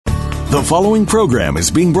The following program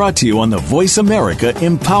is being brought to you on the Voice America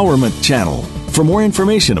Empowerment Channel. For more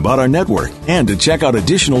information about our network and to check out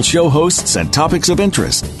additional show hosts and topics of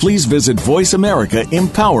interest, please visit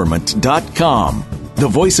voiceamericaempowerment.com. The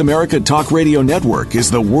Voice America Talk Radio Network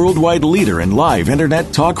is the worldwide leader in live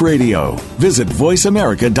Internet talk radio. Visit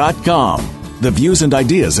voiceamerica.com. The views and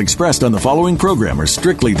ideas expressed on the following program are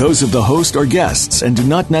strictly those of the host or guests and do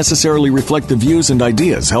not necessarily reflect the views and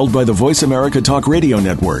ideas held by the Voice America Talk Radio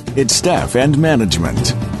Network, its staff, and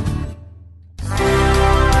management.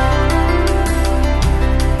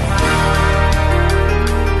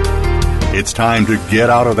 It's time to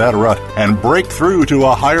get out of that rut and break through to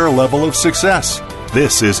a higher level of success.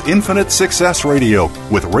 This is Infinite Success Radio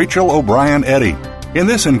with Rachel O'Brien Eddy. In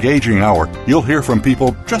this engaging hour, you'll hear from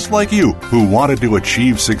people just like you who wanted to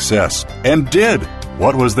achieve success and did.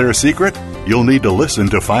 What was their secret? You'll need to listen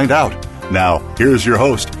to find out. Now, here's your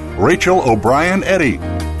host, Rachel O'Brien Eddy.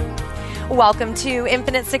 Welcome to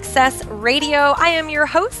Infinite Success Radio. I am your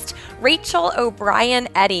host, Rachel O'Brien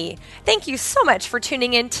Eddy. Thank you so much for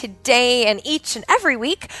tuning in today and each and every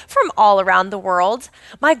week from all around the world.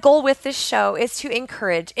 My goal with this show is to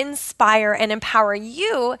encourage, inspire, and empower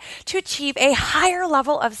you to achieve a higher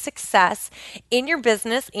level of success in your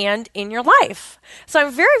business and in your life. So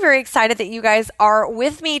I'm very, very excited that you guys are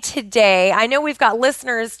with me today. I know we've got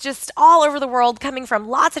listeners just all over the world coming from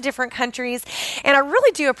lots of different countries, and I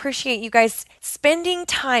really do appreciate you guys spending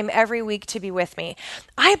time every week to be with me.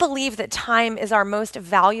 I believe that time is our most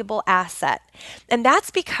valuable asset. And that's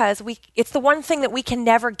because it's the one thing that we can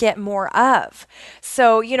never get more of.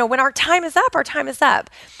 So, when our time is up, our time is up.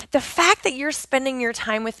 The fact that you're spending your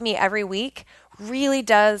time with me every week really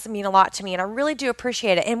does mean a lot to me, and I really do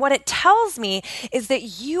appreciate it. And what it tells me is that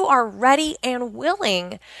you are ready and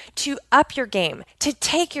willing to up your game, to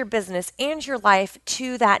take your business and your life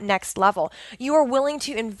to that next level. You are willing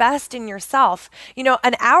to invest in yourself.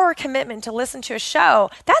 An hour commitment to listen to a show,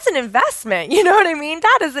 that's an investment. You know what I mean?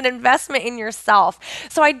 That is an investment in yourself.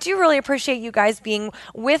 So I do really appreciate you guys being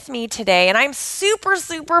with me today. And I'm super,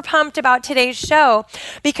 super pumped about today's show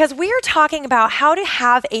because we are talking about how to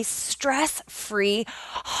have a stress-free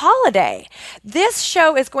holiday. This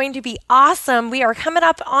show is going to be awesome. We are coming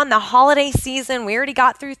up on the holiday season. We already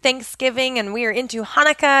got through Thanksgiving and we are into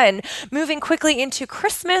Hanukkah and moving quickly into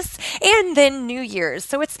Christmas and then New Year's.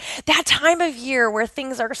 So it's that time of year where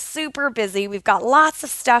things are super busy. We've got lots of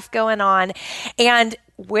stuff going on, and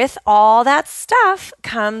with all that stuff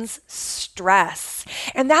comes stress.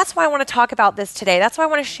 And that's why I want to talk about this today. That's why I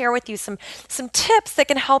want to share with you some tips that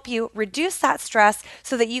can help you reduce that stress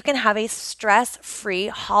so that you can have a stress-free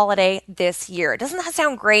holiday this year. Doesn't that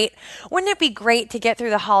sound great? Wouldn't it be great to get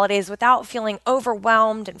through the holidays without feeling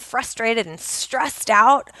overwhelmed and frustrated and stressed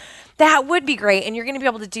out? That would be great, and you're going to be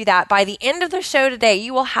able to do that. By the end of the show today,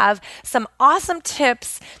 you will have some awesome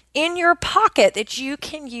tips in your pocket that you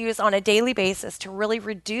can use on a daily basis to really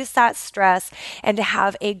reduce that stress and to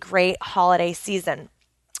have a great holiday season.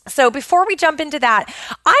 So before we jump into that,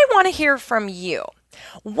 I want to hear from you.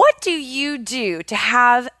 What do you do to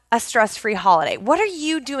have a stress-free holiday? What are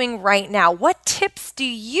you doing right now? What tips do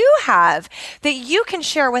you have that you can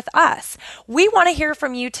share with us? We want to hear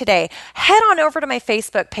from you today. Head on over to my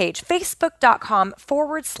Facebook page,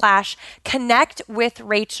 facebook.com/connect with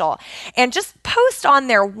Rachel, and just post on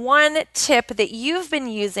there one tip that you've been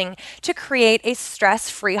using to create a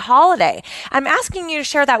stress-free holiday. I'm asking you to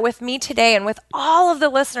share that with me today and with all of the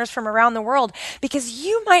listeners from around the world, because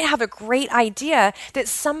you might have a great idea that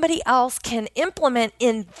somebody else can implement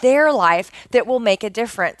in their life that will make a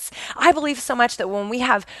difference. I believe so much that when we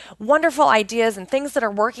have wonderful ideas and things that are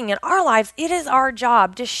working in our lives, it is our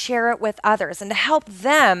job to share it with others and to help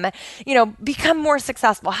them, become more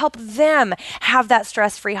successful, help them have that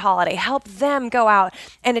stress-free holiday, help them go out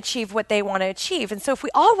and achieve what they want to achieve. And so if we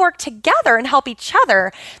all work together and help each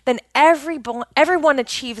other, then everyone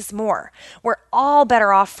achieves more. We're all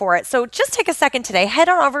better off for it. So just take a second today, head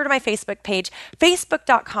on over to my Facebook page,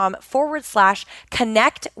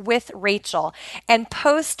 facebook.com/connect with Rachel, and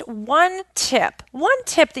post one tip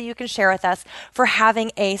that you can share with us for having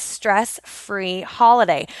a stress-free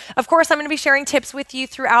holiday. Of course, I'm going to be sharing tips with you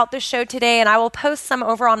throughout the show today, and I will post some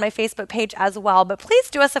over on my Facebook page as well. But please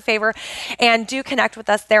do us a favor and do connect with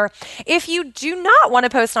us there. If you do not want to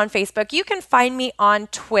post on Facebook, you can find me on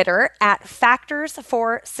Twitter at Factors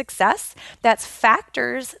for Success. That's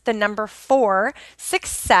Factors, the number 4,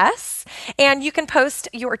 Success. And you can post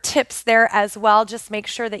your tips there as well. Just make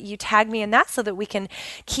sure that you tag me in that so that we can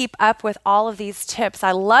keep up with all of these tips.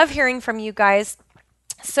 I love hearing from you guys.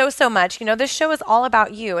 so much. This show is all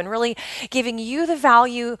about you and really giving you the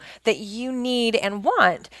value that you need and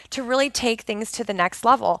want to really take things to the next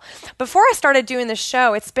level. Before I started doing this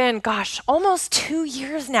show, it's been, almost 2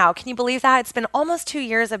 years now. Can you believe that? It's been almost 2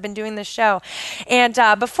 years I've been doing this show. And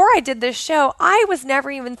before I did this show, I was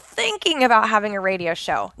never even thinking about having a radio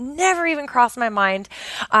show. Never even crossed my mind.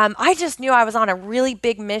 I just knew I was on a really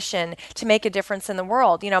big mission to make a difference in the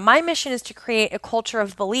world. My mission is to create a culture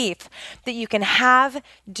of belief that you can have,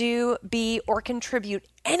 do, be, or contribute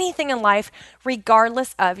anything in life,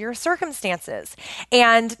 regardless of your circumstances.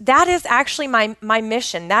 And that is actually my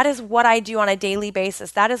mission. That is what I do on a daily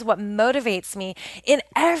basis. That is what motivates me in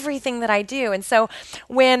everything that I do. And so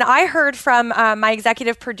when I heard from my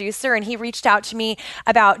executive producer and he reached out to me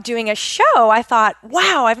about doing a show, I thought,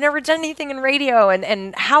 wow, I've never done anything in radio,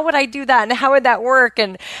 and how would I do that, and how would that work?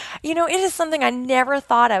 And, it is something I never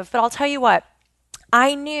thought of. But I'll tell you what,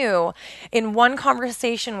 I knew in one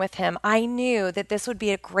conversation with him, I knew that this would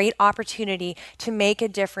be a great opportunity to make a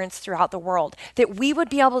difference throughout the world, that we would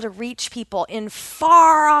be able to reach people in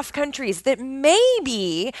far off countries that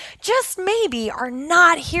maybe, just maybe, are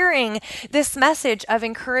not hearing this message of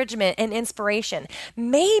encouragement and inspiration.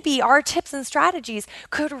 Maybe our tips and strategies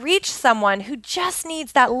could reach someone who just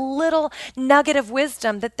needs that little nugget of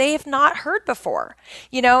wisdom that they have not heard before,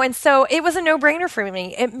 and so it was a no-brainer for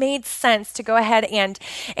me. It made sense to go ahead and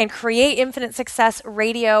create Infinite Success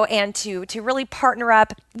Radio and to really partner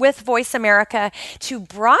up with Voice America to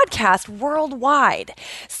broadcast worldwide.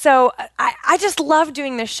 So I just love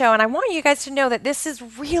doing this show, and I want you guys to know that this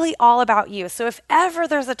is really all about you. So if ever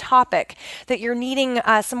there's a topic that you're needing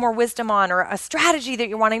some more wisdom on, or a strategy that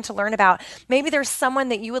you're wanting to learn about, maybe there's someone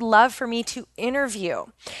that you would love for me to interview,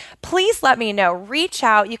 please let me know. Reach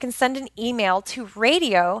out. You can send an email to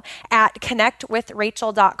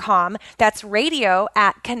radio@connectwithrachel.com. That's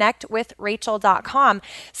radio@connectwithrachel.com.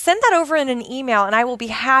 Send that over in an email, and I will be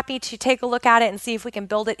happy to take a look at it and see if we can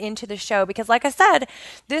build it into the show. Because like I said,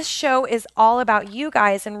 this show is all about you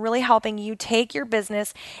guys and really helping you take your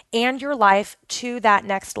business and your life to that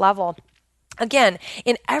next level. Again,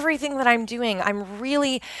 in everything that I'm doing, I'm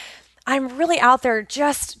really out there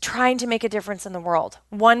just trying to make a difference in the world,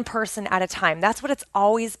 one person at a time. That's what it's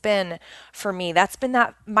always been for me. That's been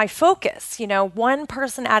my focus, one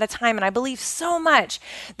person at a time. And I believe so much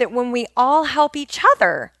that when we all help each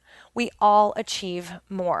other, we all achieve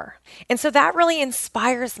more. And so that really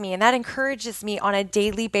inspires me, and that encourages me on a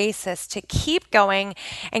daily basis to keep going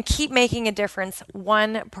and keep making a difference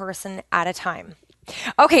one person at a time.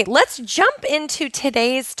 Okay, let's jump into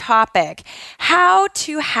today's topic: how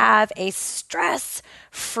to have a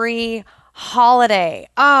stress-free holiday.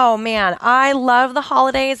 Oh man, I love the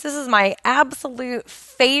holidays. This is my absolute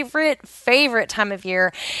favorite time of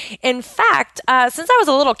year. In fact, since I was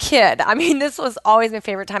a little kid, this was always my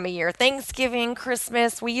favorite time of year. Thanksgiving,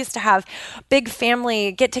 Christmas, we used to have big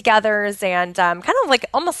family get-togethers and kind of like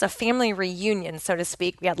almost a family reunion, so to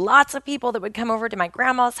speak. We had lots of people that would come over to my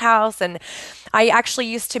grandma's house, and I actually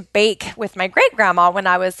used to bake with my great-grandma when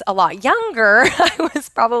I was a lot younger. I was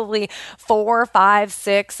probably 4, 5,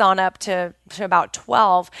 6 on up to about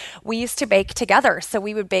 12. We used to bake together. So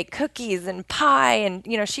we would bake cookies and pie, and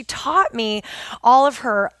she taught me all of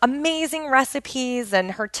her amazing recipes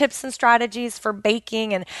and her tips and strategies for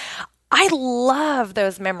baking. And I love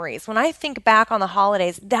those memories. When I think back on the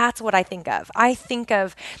holidays, that's what I think of. I think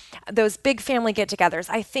of those big family get-togethers.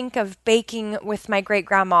 I think of baking with my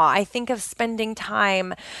great-grandma. I think of spending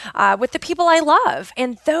time with the people I love.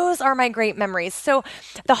 And those are my great memories. So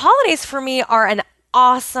the holidays for me are an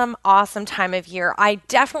awesome time of year. I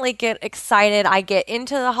definitely get excited. I get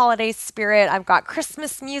into the holiday spirit. I've got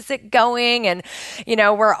Christmas music going, and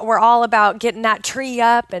we're all about getting that tree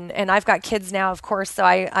up, and I've got kids now, of course, so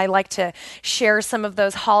I like to share some of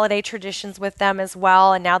those holiday traditions with them as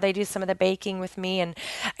well, and now they do some of the baking with me. And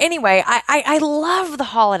anyway, I love the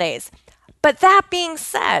holidays. But that being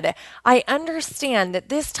said, I understand that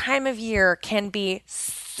this time of year can be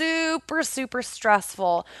super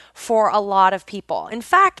stressful for a lot of people. In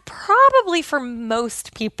fact, probably for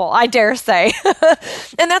most people, I dare say.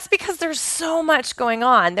 And that's because there's so much going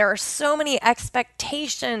on. There are so many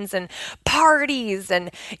expectations and parties and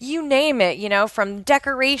you name it, from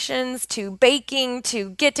decorations to baking to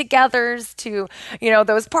get-togethers to,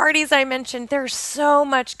 those parties I mentioned. There's so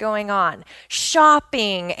much going on.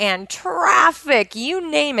 Shopping and traffic, you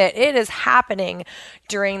name it, it is happening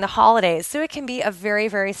during the holidays. So it can be a very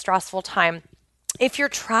stressful time. If you're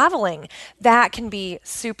traveling, that can be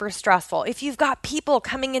super stressful. If you've got people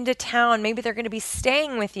coming into town, maybe they're going to be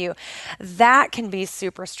staying with you, that can be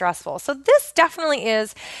super stressful. So this definitely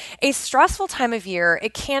is a stressful time of year.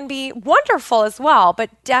 It can be wonderful as well,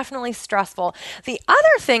 but definitely stressful. The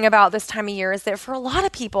other thing about this time of year is that for a lot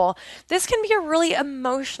of people, this can be a really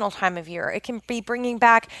emotional time of year. It can be bringing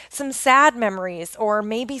back some sad memories, or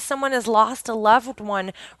maybe someone has lost a loved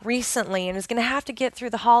one recently and is going to have to get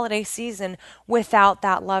through the holiday season without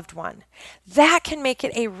that loved one. That can make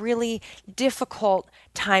it a really difficult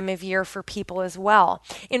time of year for people as well.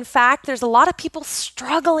 In fact, there's a lot of people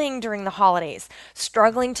struggling during the holidays,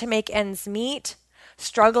 struggling to make ends meet,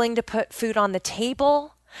 struggling to put food on the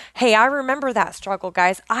table. Hey, I remember that struggle,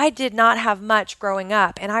 guys. I did not have much growing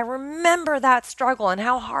up, and I remember that struggle and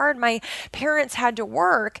how hard my parents had to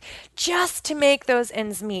work just to make those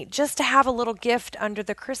ends meet, just to have a little gift under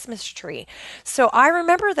the Christmas tree. So I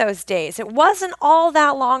remember those days. It wasn't all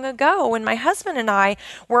that long ago when my husband and I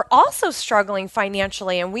were also struggling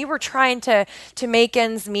financially, and we were trying to make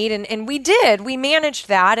ends meet, and we did. We managed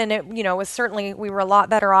that, and it was certainly, we were a lot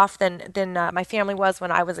better off than my family was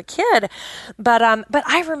when I was a kid. But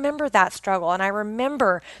I remember that struggle, and I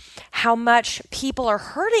remember how much people are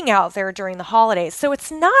hurting out there during the holidays. So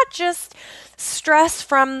it's not just stress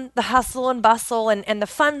from the hustle and bustle and the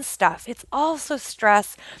fun stuff. It's also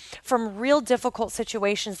stress from real difficult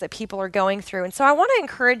situations that people are going through. And so I want to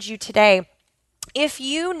encourage you today, if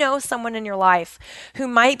you know someone in your life who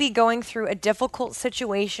might be going through a difficult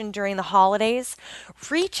situation during the holidays,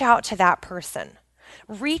 reach out to that person.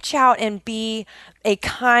 Reach out and be a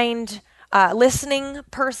kind listening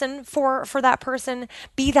person for that person.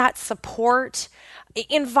 Be that support.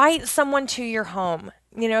 Invite someone to your home.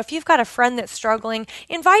 If you've got a friend that's struggling,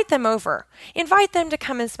 invite them over. Invite them to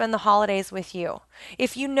come and spend the holidays with you.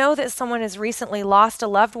 If you know that someone has recently lost a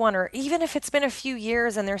loved one, or even if it's been a few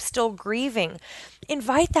years and they're still grieving,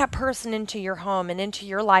 invite that person into your home and into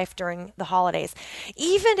your life during the holidays.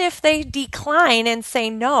 Even if they decline and say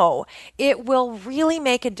no, it will really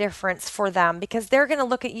make a difference for them, because they're going to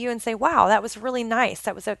look at you and say, wow, that was really nice.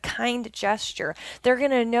 That was a kind gesture. They're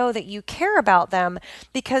going to know that you care about them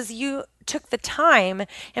because you took the time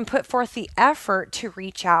and put forth the effort to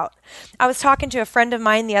reach out. I was talking to a friend of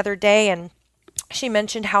mine the other day, and she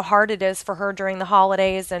mentioned how hard it is for her during the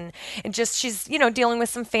holidays, and just she's dealing with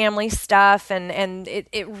some family stuff, and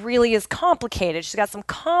it really is complicated. She's got some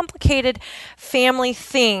complicated family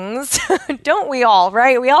things. Don't we all,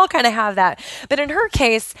 right? We all kind of have that. But in her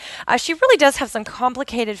case, she really does have some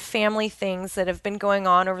complicated family things that have been going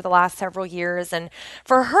on over the last several years. And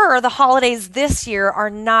for her, the holidays this year are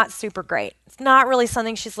not super great. It's not really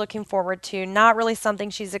something she's looking forward to, not really something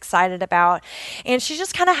she's excited about. And she's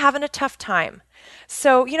just kind of having a tough time.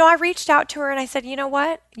 So, I reached out to her and I said, you know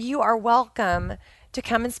what? You are welcome to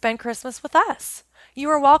come and spend Christmas with us. You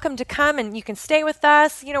are welcome to come and you can stay with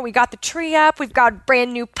us. We got the tree up. We've got a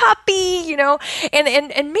brand new puppy,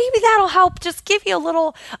 and maybe that'll help just give you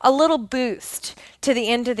a little boost to the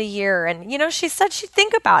end of the year. And, she said she'd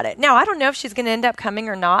think about it. Now, I don't know if she's going to end up coming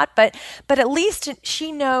or not, but at least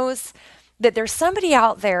she knows that there's somebody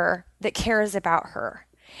out there that cares about her,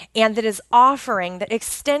 and that is offering, that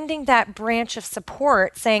extending that branch of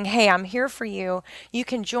support, saying, hey, I'm here for you. You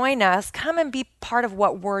can join us. Come and be part of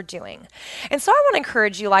what we're doing. And so I want to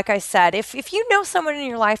encourage you, like I said, if you know someone in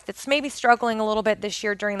your life that's maybe struggling a little bit this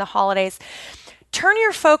year during the holidays, turn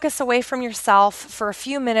your focus away from yourself for a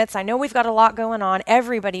few minutes. I know we've got a lot going on.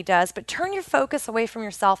 Everybody does. But turn your focus away from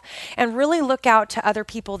yourself and really look out to other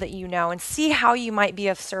people that you know and see how you might be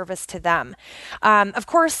of service to them. Of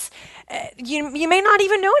course, you may not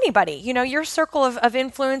even know anybody. Your circle of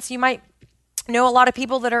influence, you might know a lot of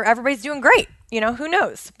people that everybody's doing great. Who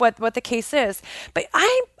knows what the case is. But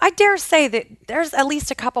I dare say that there's at least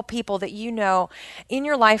a couple people that you know in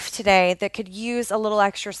your life today that could use a little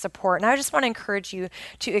extra support. And I just want to encourage you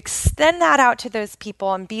to extend that out to those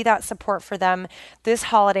people and be that support for them this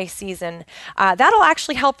holiday season. That'll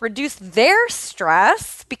actually help reduce their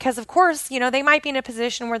stress because, of course, they might be in a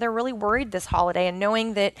position where they're really worried this holiday, and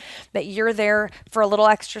knowing that you're there for a little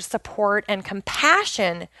extra support and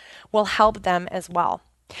compassion will help them as well.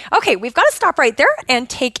 Okay, we've got to stop right there and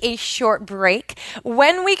take a short break.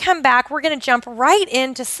 When we come back, we're going to jump right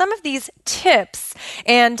into some of these tips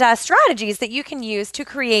and strategies that you can use to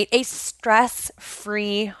create a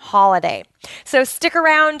stress-free holiday. So stick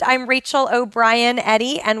around. I'm Rachel O'Brien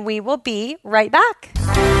Eddy, and we will be right back.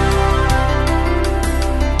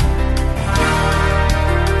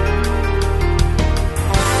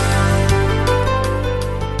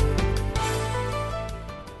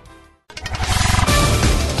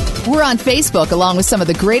 We're on Facebook along with some of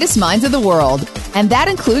the greatest minds of the world. And that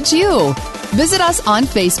includes you. Visit us on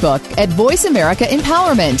Facebook at Voice America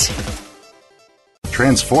Empowerment.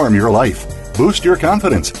 Transform your life, boost your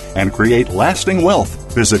confidence, and create lasting wealth.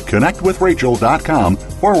 Visit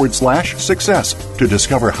connectwithrachel.com/success to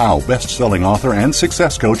discover how best-selling author and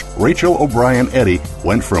success coach Rachel O'Brien Eddy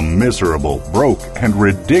went from miserable, broke, and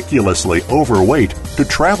ridiculously overweight to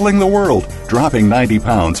traveling the world, dropping 90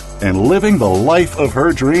 pounds, and living the life of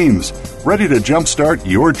her dreams. Ready to jumpstart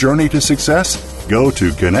your journey to success? Go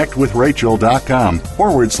to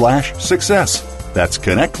connectwithrachel.com/success. That's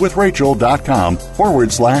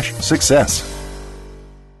connectwithrachel.com/success.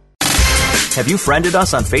 Have you friended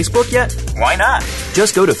us on Facebook yet? Why not?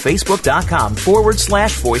 Just go to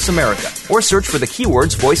facebook.com/Voice America or search for the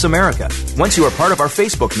keywords Voice America. Once you are part of our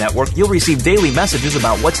Facebook network, you'll receive daily messages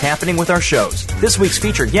about what's happening with our shows, this week's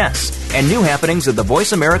featured guests, and new happenings of the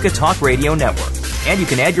Voice America Talk Radio Network. And you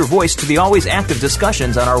can add your voice to the always active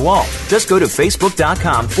discussions on our wall. Just go to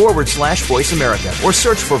facebook.com/Voice America or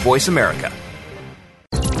search for Voice America.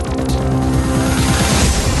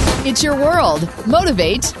 It's your world.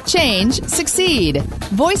 Motivate, change, succeed.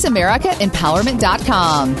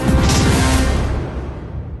 VoiceAmericaEmpowerment.com.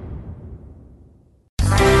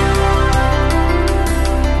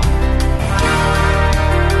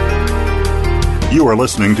 You are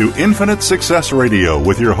listening to Infinite Success Radio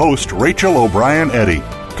with your host, Rachel O'Brien Eddy.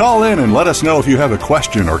 Call in and let us know if you have a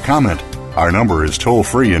question or comment. Our number is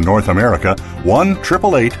toll-free in North America,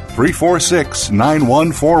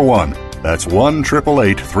 1-888-346-9141. That's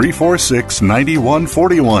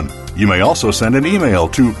 1-888-346-9141. You may also send an email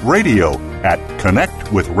to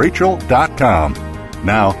radio@connectwithrachel.com.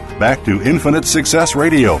 Now, back to Infinite Success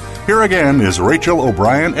Radio. Here again is Rachel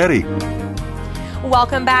O'Brien Eddy.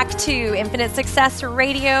 Welcome back to Infinite Success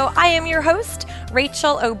Radio. I am your host,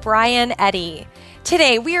 Rachel O'Brien Eddy.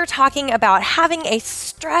 Today, we are talking about having a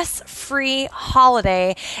stress-free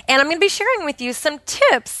holiday, and I'm going to be sharing with you some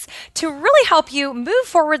tips to really help you move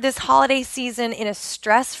forward this holiday season in a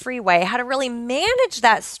stress-free way, how to really manage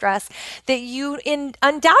that stress that you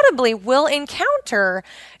undoubtedly will encounter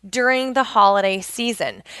during the holiday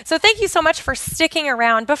season. So thank you so much for sticking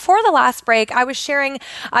around. Before the last break, I was sharing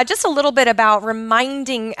just a little bit about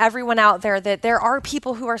reminding everyone out there that there are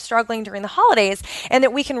people who are struggling during the holidays and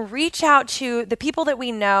that we can reach out to the people that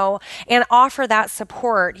we know and offer that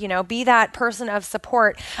support, be that person of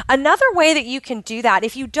support. Another way that you can do that,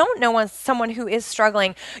 if you don't know someone who is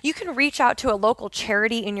struggling, you can reach out to a local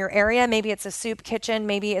charity in your area. Maybe it's a soup kitchen,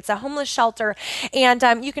 maybe it's a homeless shelter,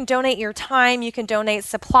 and you can donate your time, you can donate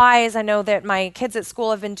supplies. I know that my kids at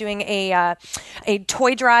school have been doing a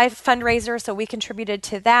toy drive fundraiser, so we contributed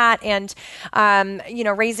to that, and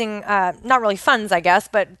raising not really funds, I guess,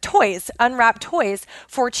 but toys, unwrapped toys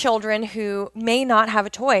for children who may not have a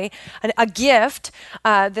toy, a gift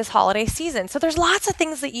this holiday season. So there's lots of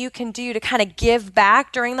things that you can do to kind of give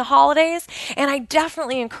back during the holidays, and I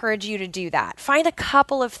definitely encourage you to do that. Find a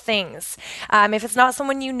couple of things. If it's not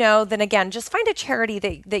someone you know, then again, just find a charity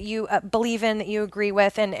that you believe in, that you agree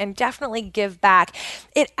with, and definitely give back.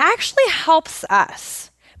 It actually helps us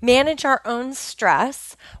manage our own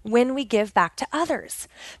stress when we give back to others.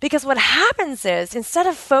 Because what happens is, instead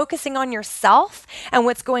of focusing on yourself and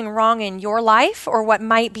what's going wrong in your life or what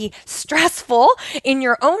might be stressful in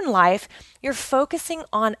your own life, you're focusing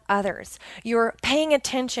on others. You're paying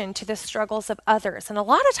attention to the struggles of others. And a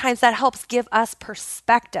lot of times that helps give us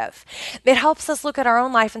perspective. It helps us look at our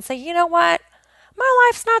own life and say, you know what? My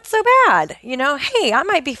life's not so bad. Hey, I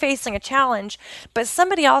might be facing a challenge, but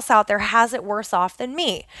somebody else out there has it worse off than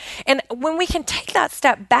me. And when we can take that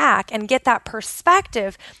step back and get that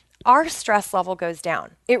perspective, our stress level goes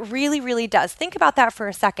down. It really, really does. Think about that for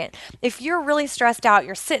a second. If you're really stressed out,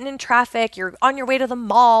 you're sitting in traffic, you're on your way to the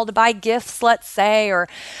mall to buy gifts, let's say, or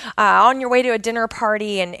on your way to a dinner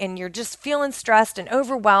party and you're just feeling stressed and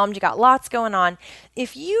overwhelmed, you got lots going on.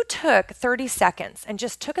 If you took 30 seconds and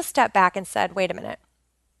just took a step back and said, wait a minute,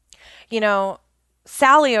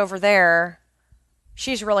 Sally over there,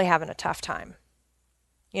 she's really having a tough time.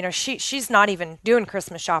 She's not even doing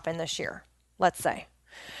Christmas shopping this year, let's say.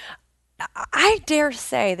 I dare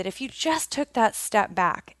say that if you just took that step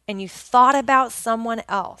back and you thought about someone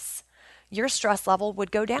else, your stress level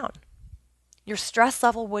would go down. Your stress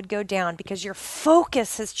level would go down because your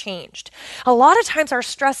focus has changed. A lot of times our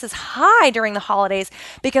stress is high during the holidays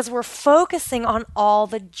because we're focusing on all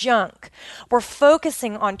the junk. We're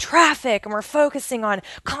focusing on traffic, and we're focusing on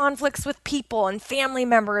conflicts with people and family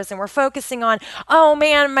members, and we're focusing on, oh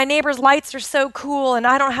man, my neighbor's lights are so cool and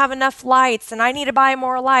I don't have enough lights and I need to buy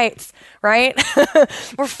more lights, right?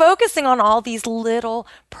 We're focusing on all these little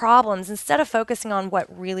problems instead of focusing on what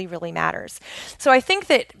really, really matters. So I think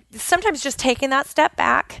that sometimes just take taking that step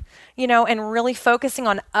back, and really focusing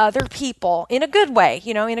on other people in a good way,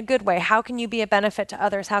 in a good way. How can you be a benefit to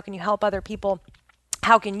others? How can you help other people?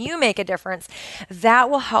 How can you make a difference? That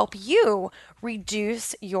will help you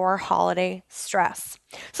reduce your holiday stress.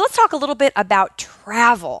 So let's talk a little bit about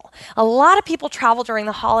travel. A lot of people travel during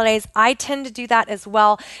the holidays. I tend to do that as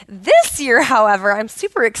well. This year, however, I'm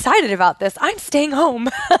super excited about this. I'm staying home.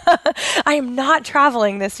 I am not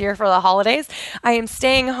traveling this year for the holidays. I am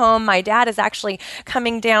staying home. My dad is actually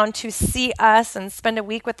coming down to see us and spend a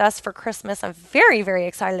week with us for Christmas. I'm very, very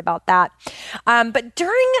excited about that. But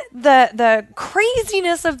during the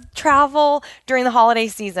craziness of travel during the holiday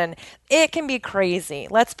season, it can be crazy.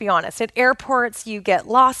 Let's be honest. At airports, you get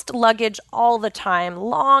lost luggage all the time,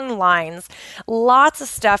 long lines, lots of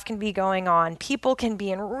stuff can be going on. People can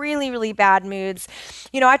be in really, really bad moods.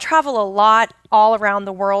 I travel a lot all around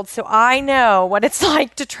the world, so I know what it's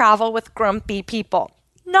like to travel with grumpy people.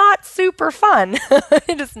 Not super fun.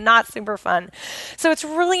 It is not super fun. So it's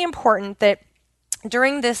really important that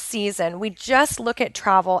during this season, we just look at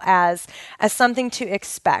travel as something to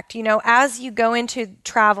expect. As you go into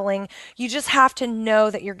traveling, you just have to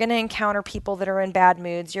know that you're going to encounter people that are in bad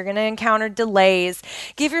moods. You're going to encounter delays.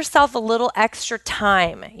 Give yourself a little extra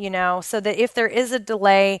time, so that if there is a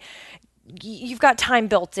delay, you've got time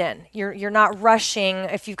built in. You're not rushing.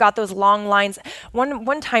 If you've got those long lines,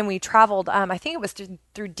 one time we traveled, I think it was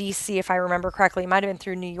through DC, if I remember correctly. It might have been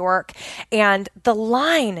through New York, and the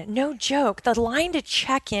line, no joke, the line to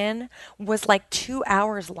check in was like 2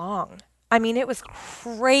 hours long. I mean, it was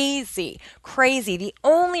crazy. The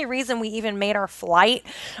only reason we even made our flight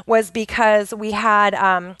was because we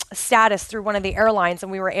had status through one of the airlines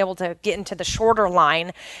and we were able to get into the shorter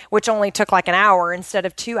line, which only took like an hour instead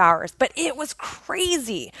of 2 hours. But it was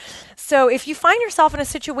crazy. So if you find yourself in a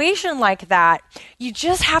situation like that, you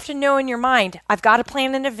just have to know in your mind, I've got to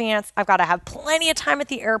plan in advance. I've got to have plenty of time at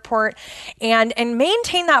the airport and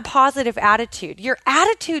maintain that positive attitude. Your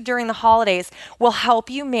attitude during the holidays will help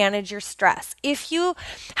you manage your stress. If you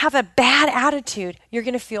have a bad attitude, you're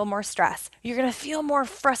going to feel more stress. You're going to feel more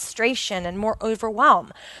frustration and more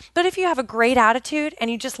overwhelm. But if you have a great attitude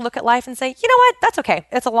and you just look at life and say, you know what, that's okay.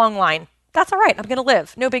 It's a long line. That's all right. I'm going to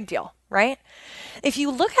live. No big deal, right? If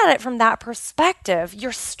you look at it from that perspective,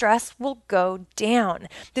 your stress will go down.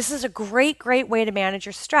 This is a great, great way to manage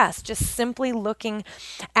your stress, just simply looking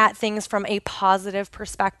at things from a positive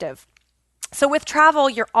perspective. So with travel,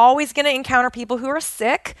 you're always going to encounter people who are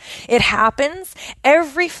sick. It happens.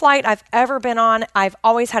 Every flight I've ever been on, I've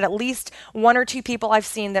always had at least one or two people I've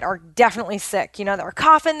seen that are definitely sick. They're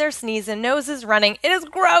coughing, they're sneezing, nose is running. It is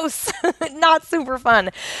gross. Not super fun,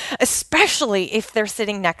 especially if they're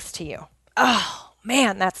sitting next to you. Oh,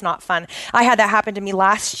 man, that's not fun. I had that happen to me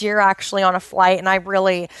last year, actually, on a flight, and I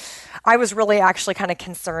was really actually kind of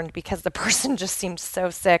concerned because the person just seemed so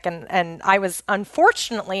sick, and I was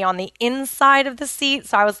unfortunately on the inside of the seat,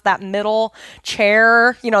 so I was that middle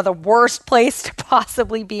chair, the worst place to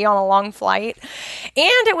possibly be on a long flight,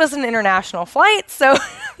 and it was an international flight, so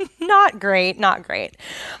not great.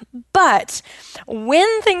 But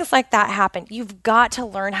when things like that happen, you've got to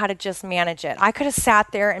learn how to just manage it. I could have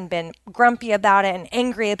sat there and been grumpy about it and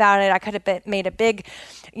angry about it. I could have made a big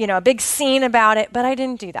scene about it, but I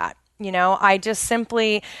didn't do that. I just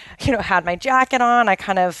simply, had my jacket on. I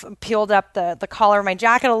kind of peeled up the collar of my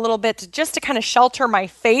jacket a little bit just to kind of shelter my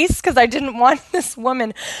face because I didn't want this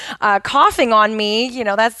woman coughing on me.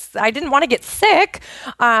 I didn't want to get sick.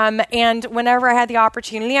 And whenever I had the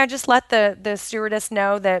opportunity, I just let the stewardess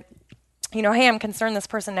know that, hey, I'm concerned this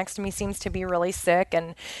person next to me seems to be really sick.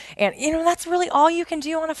 And that's really all you can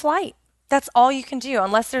do on a flight. That's all you can do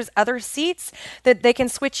unless there's other seats that they can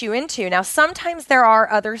switch you into. Now, sometimes there are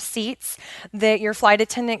other seats that your flight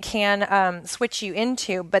attendant can switch you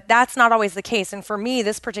into, but that's not always the case. And for me,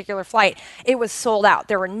 this particular flight, it was sold out.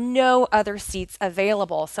 There were no other seats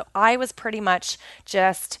available. So I was pretty much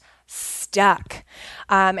just stuck.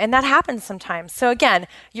 And that happens sometimes. So again,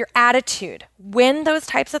 your attitude. When those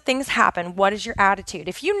types of things happen, what is your attitude?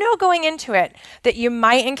 If you know going into it that you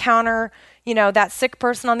might encounter that sick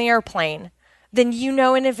person on the airplane, then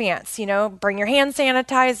in advance, bring your hand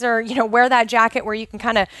sanitizer, wear that jacket where you can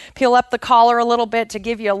kind of peel up the collar a little bit to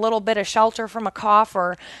give you a little bit of shelter from a cough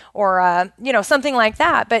or something like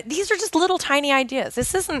that. But these are just little tiny ideas.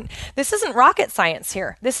 This isn't rocket science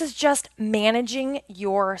here. This is just managing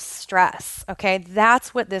your stress. Okay.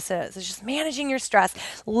 That's what this is. It's just managing your stress,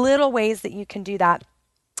 little ways that you can do that.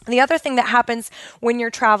 The other thing that happens when you're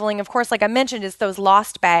traveling, of course, like I mentioned, is those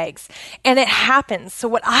lost bags. And it happens. So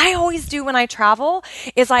what I always do when I travel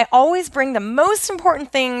is I always bring the most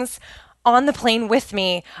important things on the plane with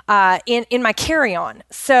me in my carry-on.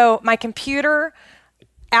 So my computer,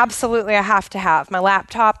 absolutely I have to have. My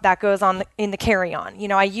laptop, that goes on in the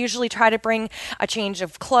carry-on. I usually try to bring a change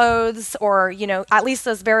of clothes or, at least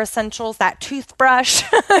those bare essentials, that toothbrush,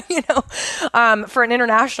 for an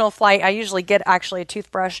international flight, I usually get actually a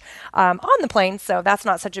toothbrush on the plane. So that's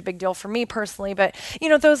not such a big deal for me personally. But,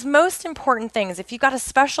 those most important things, if you've got a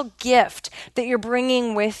special gift that you're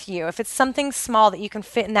bringing with you, if it's something small that you can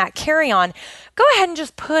fit in that carry-on, go ahead and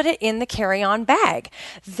just put it in the carry-on bag.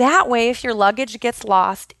 That way, if your luggage gets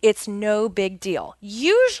lost, it's no big deal.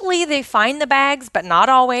 Usually they find the bags, but not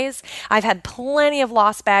always. I've had plenty of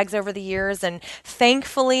lost bags over the years, and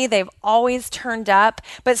thankfully they've always turned up,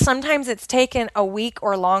 but sometimes it's taken a week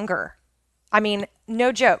or longer. I mean,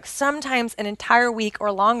 no joke, sometimes an entire week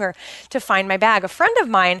or longer to find my bag. A friend of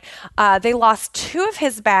mine, they lost 2 of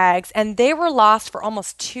his bags, and they were lost for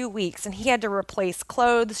almost 2 weeks, and he had to replace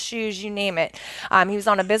clothes, shoes, you name it. He was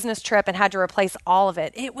on a business trip and had to replace all of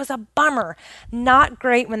it. It was a bummer. Not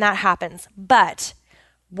great when that happens, but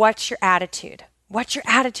what's your attitude? What's your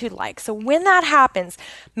attitude like? So when that happens,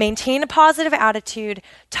 maintain a positive attitude,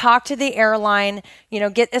 talk to the airline,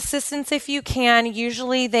 get assistance if you can.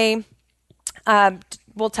 Usually they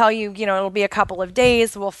will tell you, it'll be a couple of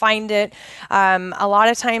days, we'll find it. A lot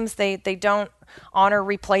of times they don't honor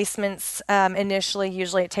replacements initially.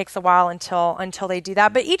 Usually it takes a while until they do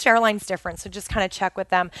that. But each airline's different, so just kind of check with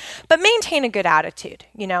them. But maintain a good attitude.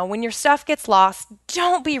 When your stuff gets lost,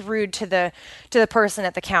 don't be rude to the person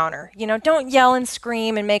at the counter. Don't yell and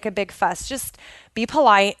scream and make a big fuss. Just be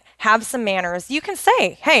polite. Have some manners. You can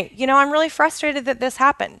say, hey, I'm really frustrated that this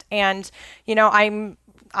happened, and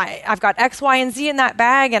I've got X, Y, and Z in that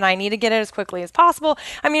bag, and I need to get it as quickly as possible.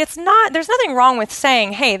 I mean, there's nothing wrong with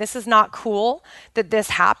saying, hey, this is not cool that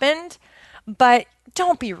this happened, but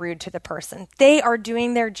don't be rude to the person. They are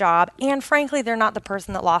doing their job, and frankly, they're not the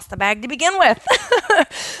person that lost the bag to begin with.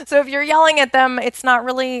 So if you're yelling at them, it's not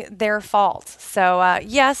really their fault. So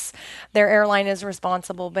yes, their airline is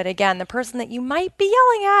responsible, but again, the person that you might be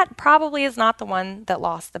yelling at probably is not the one that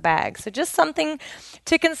lost the bag. So just something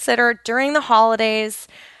to consider during the holidays.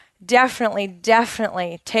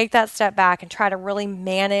 Definitely take that step back and try to really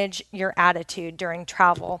manage your attitude during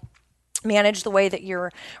travel. Manage the way that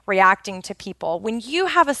you're reacting to people. When you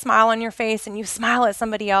have a smile on your face and you smile at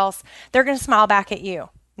somebody else, they're going to smile back at you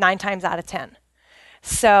 9 times out of 10.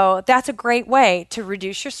 So that's a great way to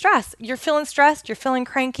reduce your stress. You're feeling stressed, you're feeling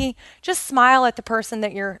cranky, just smile at the person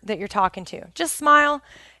that you're talking to. Just smile.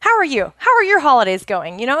 How are you? How are your holidays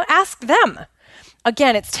going? Ask them.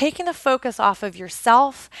 Again, it's taking the focus off of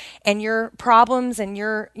yourself and your problems and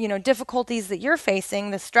your, difficulties that you're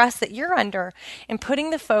facing, the stress that you're under, and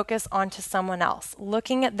putting the focus onto someone else,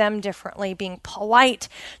 looking at them differently, being polite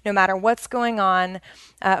no matter what's going on.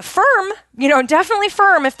 Firm, definitely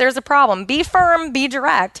firm if there's a problem. Be firm, be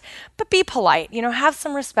direct, but be polite. Have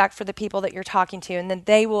some respect for the people that you're talking to, and then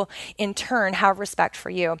they will in turn have respect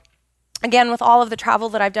for you. Again, with all of the travel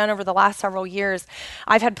that I've done over the last several years,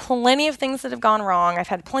 I've had plenty of things that have gone wrong. I've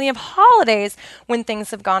had plenty of holidays when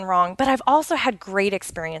things have gone wrong, but I've also had great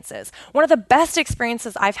experiences. One of the best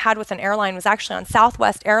experiences I've had with an airline was actually on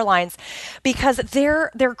Southwest Airlines, because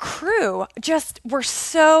their crew just were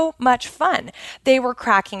so much fun. They were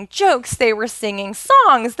cracking jokes, they were singing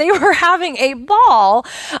songs, they were having a ball,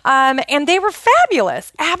 and they were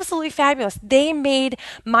fabulous, absolutely fabulous. They made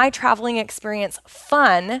my traveling experience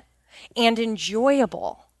fun and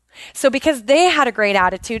enjoyable. So because they had a great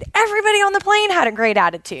attitude, everybody on the plane had a great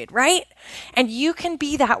attitude, right? And you can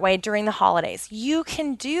be that way during the holidays. You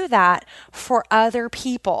can do that for other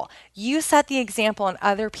people. You set the example and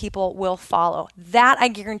other people will follow. That, I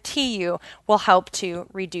guarantee you, will help to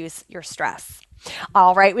reduce your stress.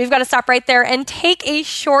 All right, we've got to stop right there and take a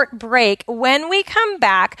short break. When we come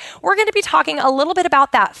back, we're going to be talking a little bit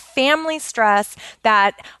about that family stress,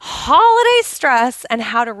 that holiday stress, and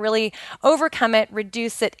how to really overcome it,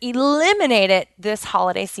 reduce it, eliminate it this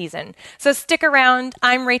holiday season. So stick around.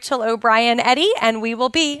 I'm Rachel O'Brien Eddy, and we will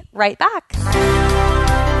be right back.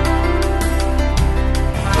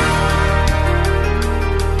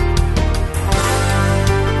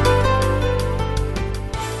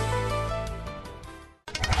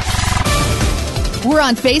 We're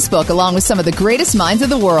on Facebook along with some of the greatest minds of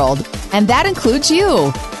the world, and that includes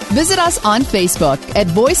you. Visit us on Facebook at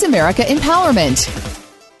Voice America Empowerment.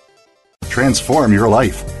 Transform your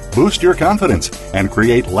life, boost your confidence, and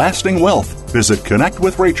create lasting wealth. Visit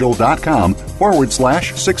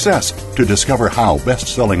connectwithrachel.com/success to discover how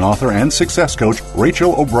best-selling author and success coach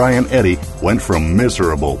Rachel O'Brien Eddy went from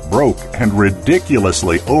miserable, broke, and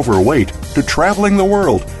ridiculously overweight to traveling the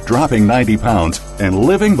world, dropping 90 pounds, and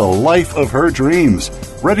living the life of her dreams.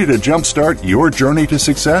 Ready to jumpstart your journey to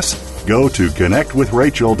success? Go to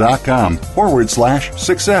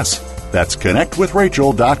connectwithrachel.com/success. That's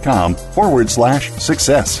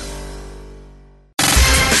connectwithrachel.com/success.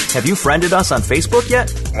 Have you friended us on Facebook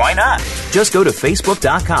yet? Why not? Just go to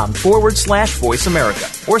facebook.com/Voice America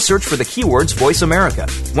or search for the keywords Voice America.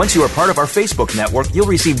 Once you are part of our Facebook network, you'll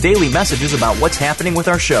receive daily messages about what's happening with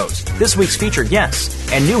our shows, this week's featured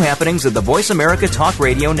guests, and new happenings at the Voice America Talk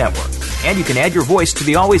Radio Network. And you can add your voice to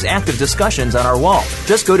the always active discussions on our wall.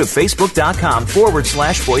 Just go to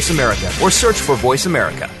facebook.com/Voice America or search for Voice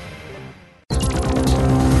America.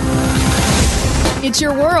 It's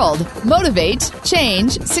your world. Motivate,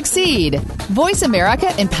 change, succeed.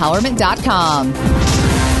 VoiceAmericaEmpowerment.com.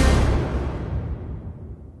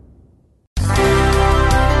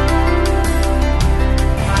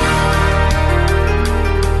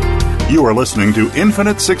 You are listening to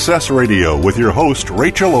Infinite Success Radio with your host,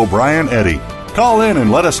 Rachel O'Brien Eddy. Call in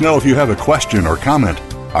and let us know if you have a question or comment.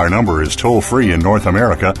 Our number is toll-free in North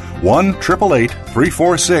America,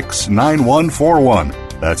 1-888-346-9141.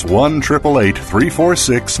 That's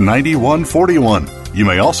 1-888-346-9141. You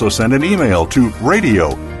may also send an email to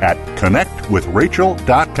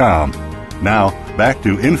radio@connectwithrachel.com. Now, back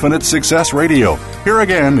to Infinite Success Radio. Here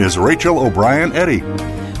again is Rachel O'Brien Eddy.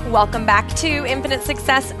 Welcome back to Infinite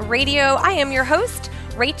Success Radio. I am your host,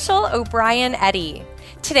 Rachel O'Brien Eddy.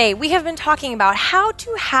 Today, we have been talking about how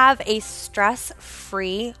to have a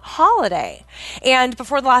stress-free holiday. And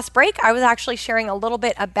before the last break, I was actually sharing a little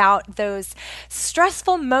bit about those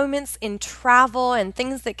stressful moments in travel and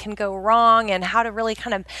things that can go wrong and how to really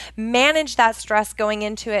kind of manage that stress going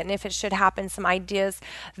into it. And if it should happen, some ideas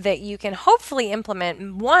that you can hopefully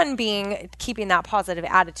implement. One being keeping that positive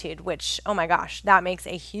attitude, which, oh my gosh, that makes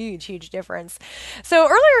a huge, huge difference. So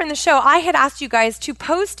earlier in the show, I had asked you guys to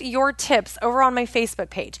post your tips over on my Facebook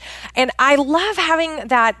page. And I love having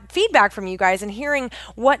that feedback from you guys and hearing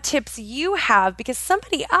what tips you have, because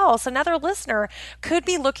somebody else, another listener, could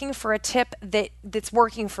be looking for a tip that's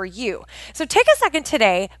working for you. So take a second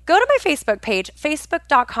today, go to my Facebook page,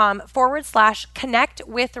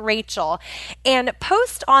 facebook.com/connectwithrachel, and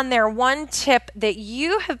post on there one tip that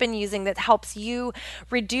you have been using that helps you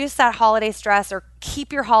reduce that holiday stress or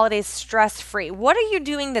keep your holidays stress-free. What are you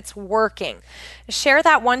doing that's working? Share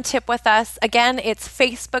that one tip with us. Again, it's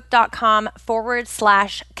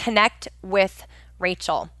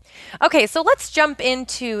facebook.com/connectwithrachel. Okay, so let's jump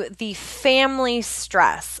into the family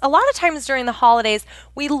stress. A lot of times during the holidays,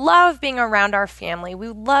 we love being around our family. We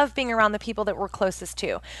love being around the people that we're closest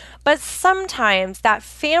to. But sometimes that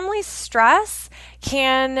family stress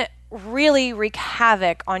can really wreak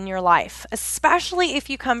havoc on your life, especially if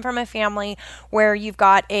you come from a family where you've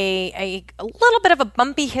got a little bit of a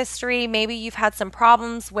bumpy history. Maybe you've had some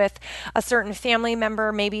problems with a certain family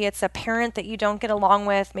member. Maybe it's a parent that you don't get along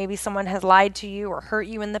with. Maybe someone has lied to you or hurt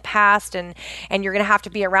you in the past, and you're going to have to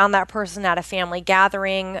be around that person at a family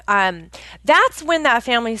gathering. That's when that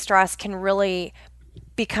family stress can really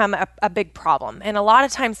become a big problem. And a lot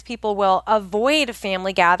of times people will avoid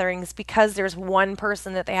family gatherings because there's one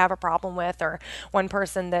person that they have a problem with or one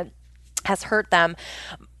person that has hurt them.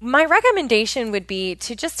 My recommendation would be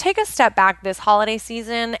to just take a step back this holiday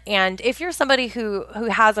season. And if you're somebody who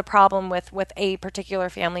has a problem with a particular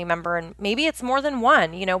family member, and maybe it's more than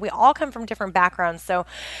one, we all come from different backgrounds. So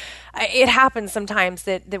it happens sometimes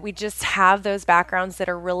that we just have those backgrounds that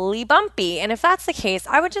are really bumpy. And if that's the case,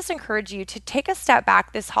 I would just encourage you to take a step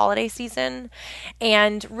back this holiday season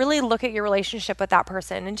and really look at your relationship with that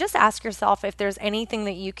person and just ask yourself if there's anything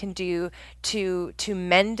that you can do to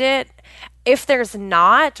mend it. If there's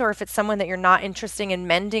not, or if it's someone that you're not interested in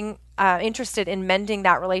mending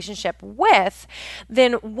that relationship with,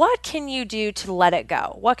 then what can you do to let it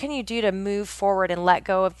go? What can you do to move forward and let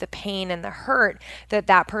go of the pain and the hurt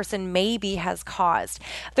that person maybe has caused?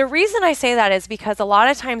 The reason I say that is because a lot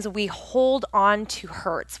of times we hold on to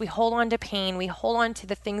hurts, we hold on to pain, we hold on to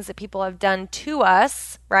the things that people have done to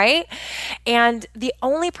us, right? And the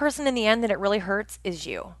only person in the end that it really hurts is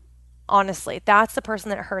you. Honestly, that's the person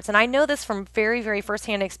that it hurts. And I know this from very, very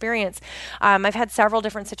firsthand experience. I've had several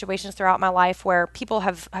different situations throughout my life where people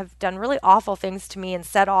have done really awful things to me and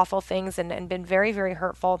said awful things and been very, very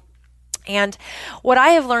hurtful. And what I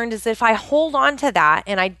have learned is that if I hold on to that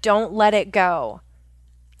and I don't let it go,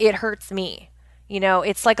 it hurts me.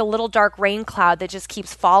 It's like a little dark rain cloud that just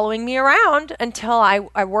keeps following me around until I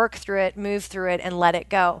work through it, move through it, and let it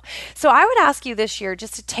go. So I would ask you this year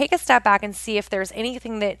just to take a step back and see if there's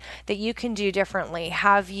anything that you can do differently.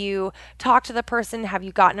 Have you talked to the person? Have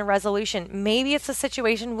you gotten a resolution? Maybe it's a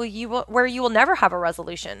situation where you will never have a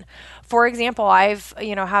resolution. For example, I've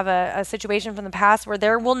have a situation from the past where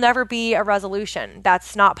there will never be a resolution.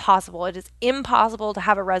 That's not possible. It is impossible to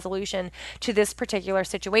have a resolution to this particular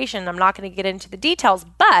situation. I'm not going to get into the details,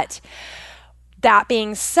 but that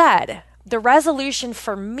being said, the resolution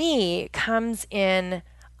for me comes in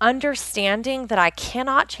understanding that I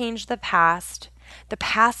cannot change the past. The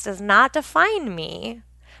past does not define me,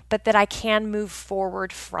 but that I can move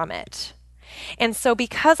forward from it. And so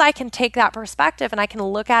because I can take that perspective and I can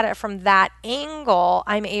look at it from that angle,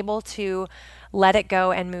 I'm able to let it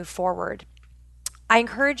go and move forward. I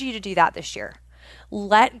encourage you to do that this year.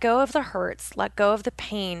 Let go of the hurts, let go of the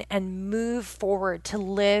pain, and move forward to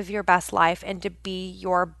live your best life and to be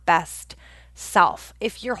your best self.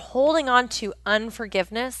 If you're holding on to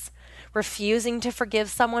unforgiveness, refusing to forgive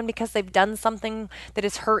someone because they've done something that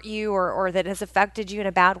has hurt you or that has affected you in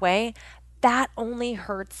a bad way, that only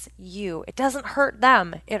hurts you. It doesn't hurt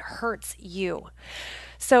them, it hurts you.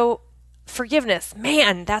 So forgiveness,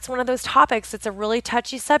 man, that's one of those topics that's a really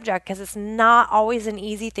touchy subject because it's not always an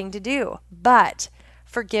easy thing to do. But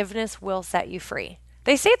forgiveness will set you free.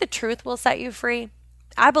 They say the truth will set you free.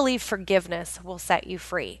 I believe forgiveness will set you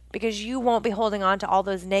free because you won't be holding on to all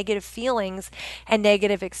those negative feelings and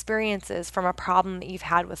negative experiences from a problem that you've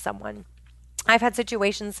had with someone. I've had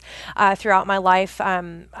situations throughout my life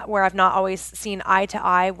where I've not always seen eye to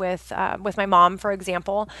eye with my mom, for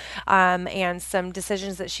example, and some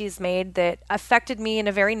decisions that she's made that affected me in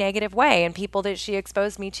a very negative way, and people that she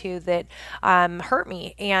exposed me to that hurt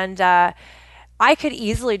me. And I could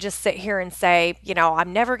easily just sit here and say,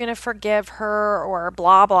 I'm never going to forgive her or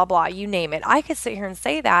blah, blah, blah, you name it. I could sit here and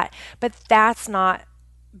say that, but that's not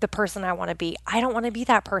the person I want to be. I don't want to be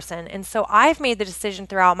that person. And so I've made the decision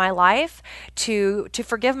throughout my life to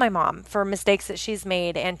forgive my mom for mistakes that she's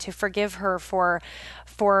made and to forgive her for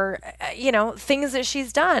things that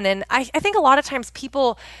she's done. And I think a lot of times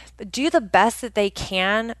people do the best that they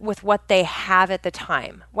can with what they have at the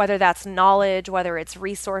time, whether that's knowledge, whether it's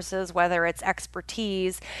resources, whether it's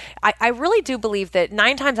expertise. I really do believe that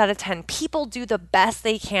 9 times out of 10, people do the best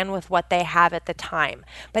they can with what they have at the time.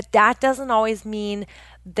 But that doesn't always mean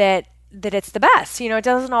that it's the best. It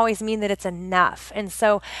doesn't always mean that it's enough. And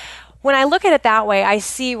so when I look at it that way, I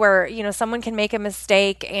see where, someone can make a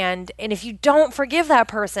mistake and if you don't forgive that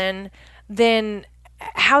person, then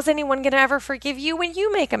how's anyone going to ever forgive you when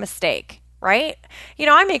you make a mistake? Right?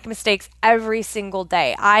 I make mistakes every single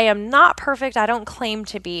day. I am not perfect. I don't claim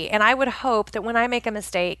to be. And I would hope that when I make a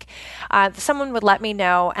mistake, someone would let me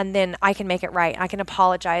know and then I can make it right. I can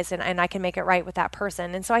apologize and I can make it right with that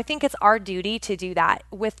person. And so I think it's our duty to do that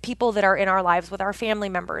with people that are in our lives, with our family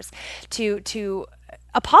members, to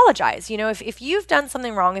apologize. If you've done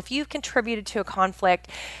something wrong, if you've contributed to a conflict,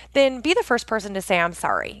 then be the first person to say, I'm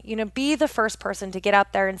sorry. Be the first person to get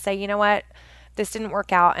out there and say, you know what? This didn't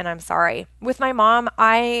work out and I'm sorry. With my mom,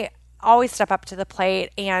 I always step up to the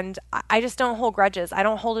plate and I just don't hold grudges. I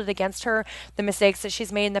don't hold it against her, the mistakes that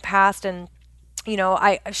she's made in the past. And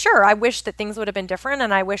I wish that things would have been different,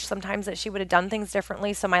 and I wish sometimes that she would have done things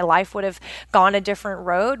differently so my life would have gone a different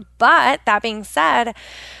road. But that being said,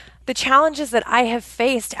 the challenges that I have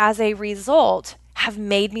faced as a result have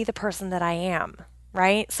made me the person that I am,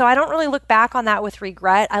 right? So I don't really look back on that with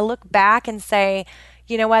regret. I look back and say,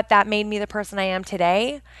 you know what, that made me the person I am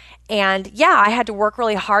today. And yeah, I had to work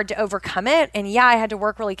really hard to overcome it. And yeah, I had to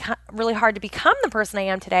work really hard to become the person I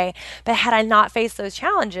am today. But had I not faced those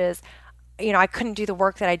challenges, I couldn't do the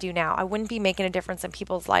work that I do now. I wouldn't be making a difference in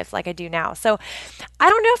people's lives like I do now. So I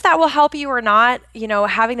don't know if that will help you or not,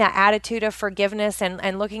 having that attitude of forgiveness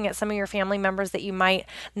and looking at some of your family members that you might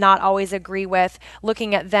not always agree with,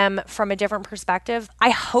 looking at them from a different perspective. I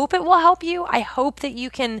hope it will help you. I hope that you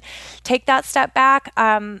can take that step back.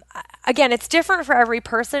 Again, it's different for every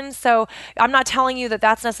person, so I'm not telling you that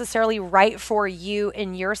that's necessarily right for you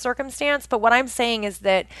in your circumstance, but what I'm saying is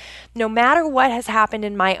that no matter what has happened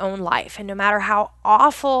in my own life, and no matter how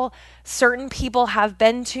awful certain people have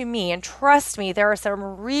been to me, and trust me, there are some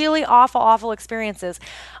really awful experiences,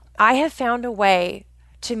 I have found a way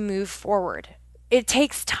to move forward. It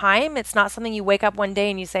takes time. It's not something you wake up one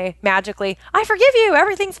day and you say magically, I forgive you,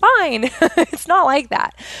 everything's fine. It's not like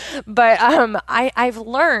that. But I've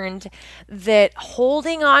learned that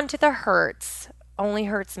holding on to the hurts, only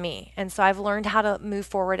hurts me. And so I've learned how to move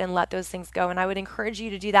forward and let those things go. And I would encourage you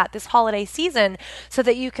to do that this holiday season so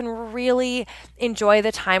that you can really enjoy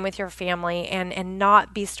the time with your family and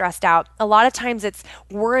not be stressed out. A lot of times it's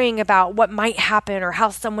worrying about what might happen or how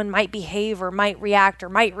someone might behave or might react or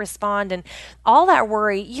might respond. And all that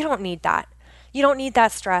worry, you don't need that. You don't need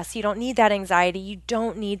that stress. You don't need that anxiety. You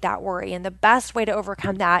don't need that worry. And the best way to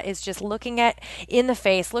overcome that is just looking it in the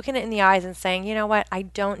face, looking it in the eyes and saying, you know what? I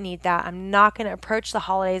don't need that. I'm not going to approach the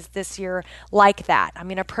holidays this year like that. I'm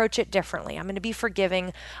going to approach it differently. I'm going to be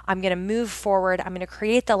forgiving. I'm going to move forward. I'm going to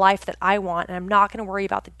create the life that I want. And I'm not going to worry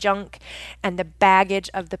about the junk and the baggage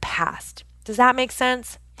of the past. Does that make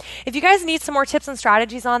sense? If you guys need some more tips and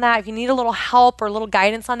strategies on that, if you need a little help or a little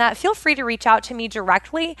guidance on that, feel free to reach out to me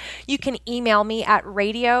directly. You can email me at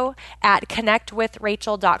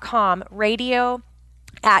radio@connectwithrachel.com,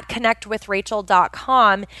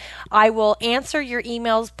 radio@connectwithrachel.com. I will answer your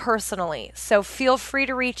emails personally. So feel free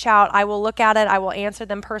to reach out. I will look at it. I will answer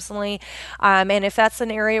them personally. And if that's an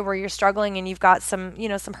area where you're struggling and you've got some,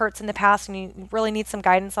 some hurts in the past and you really need some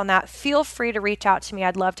guidance on that, feel free to reach out to me.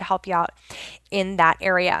 I'd love to help you out in that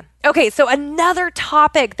area. Okay, so another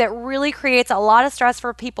topic that really creates a lot of stress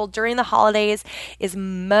for people during the holidays is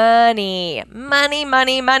money. Money.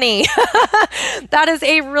 That is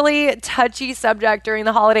a really touchy subject during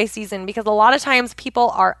the holiday season because a lot of times people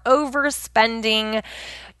are overspending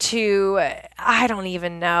to, I don't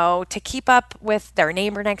even know, to keep up with their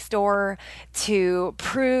neighbor next door, to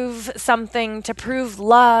prove something, to prove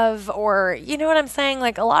love, or you know what I'm saying?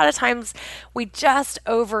 Like a lot of times we just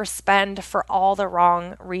overspend for all the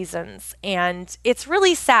wrong reasons. And it's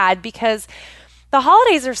really sad because the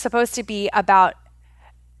holidays are supposed to be about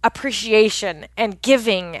appreciation and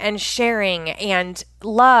giving and sharing and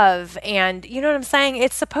love, and you know what I'm saying?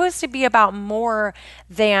 It's supposed to be about more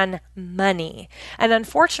than money. And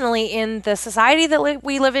unfortunately, in the society that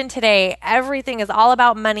we live in today, everything is all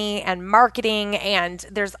about money and marketing, and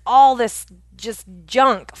there's all this just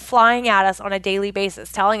junk flying at us on a daily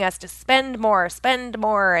basis, telling us to spend more,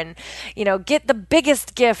 and, get the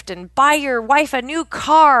biggest gift and buy your wife a new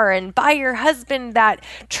car and buy your husband that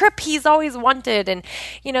trip he's always wanted. And,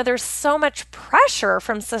 there's so much pressure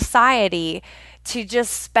from society to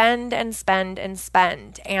just spend. And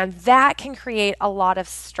that can create a lot of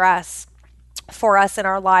stress for us in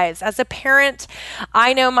our lives. As a parent,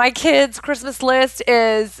 I know my kids' Christmas list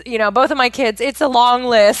is, both of my kids, it's a long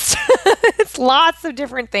list. It's lots of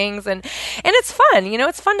different things. And it's fun,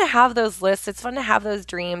 it's fun to have those lists. It's fun to have those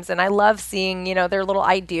dreams. And I love seeing, their little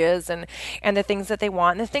ideas and the things that they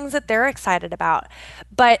want and the things that they're excited about.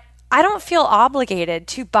 But I don't feel obligated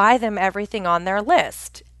to buy them everything on their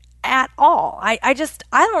list at all. I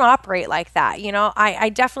don't operate like that. I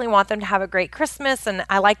definitely want them to have a great Christmas, and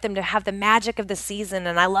I like them to have the magic of the season,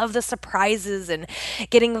 and I love the surprises and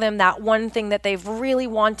getting them that one thing that they've really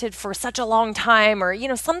wanted for such a long time, or,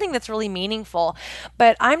 something that's really meaningful.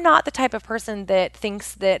 But I'm not the type of person that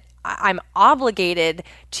thinks that I'm obligated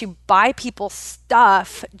to buy people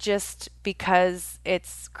stuff just because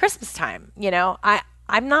it's Christmas time.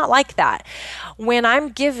 I'm not like that. When I'm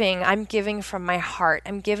giving from my heart.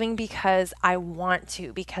 I'm giving because I want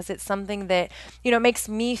to, because it's something that, makes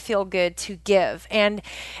me feel good to give. And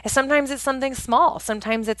sometimes it's something small.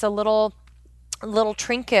 Sometimes it's a little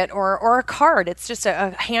trinket or a card. It's just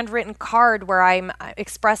a handwritten card where I'm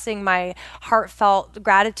expressing my heartfelt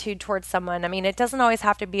gratitude towards someone. I mean, it doesn't always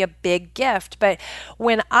have to be a big gift, but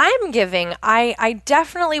when I'm giving, I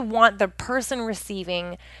definitely want the person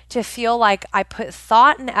receiving to feel like I put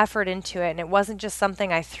thought and effort into it, and it wasn't just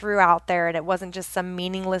something I threw out there, and it wasn't just some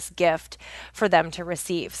meaningless gift for them to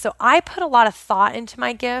receive. So I put a lot of thought into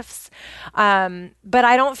my gifts, but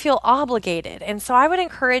I don't feel obligated. And so I would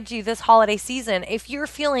encourage you this holiday season, if you're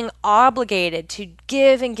feeling obligated to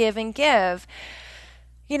give and give and give,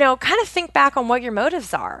 kind of think back on what your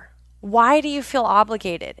motives are. Why do you feel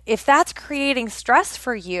obligated? If that's creating stress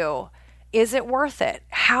for you, is it worth it?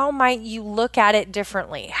 How might you look at it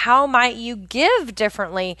differently? How might you give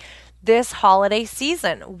differently this holiday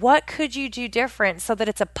season? What could you do different so that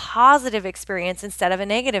it's a positive experience instead of a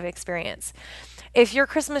negative experience? If your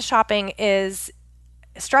Christmas shopping is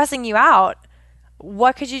stressing you out,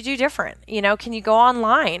 what could you do different? Can you go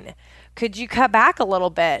online? Could you cut back a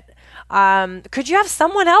little bit? Could you have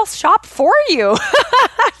someone else shop for you?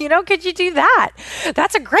 Could you do that?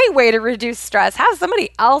 That's a great way to reduce stress. Have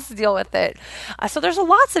somebody else deal with it. So there's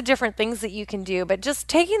lots of different things that you can do, but just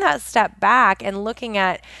taking that step back and looking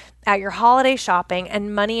at your holiday shopping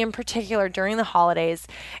and money in particular during the holidays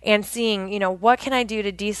and seeing, what can I do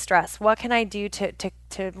to de-stress? What can I do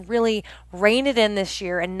to really rein it in this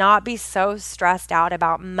year and not be so stressed out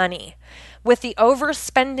about money? with the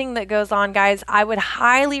overspending that goes on, guys, I would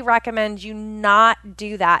highly recommend you not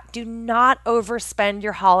do that. Do not overspend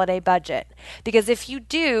your holiday budget, because if you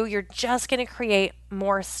do, you're just going to create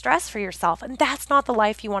more stress for yourself. And that's not the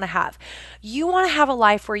life you want to have. You want to have a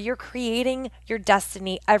life where you're creating your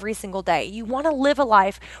destiny every single day. You want to live a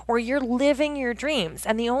life where you're living your dreams.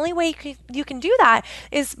 And the only way you can do that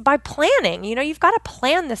is by planning. You've got to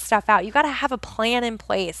plan this stuff out. You've got to have a plan in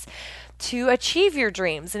place to achieve your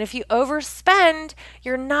dreams. And if you overspend,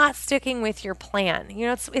 you're not sticking with your plan.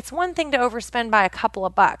 It's one thing to overspend by a couple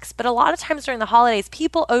of bucks, but a lot of times during the holidays,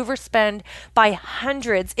 people overspend by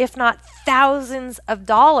hundreds, if not thousands of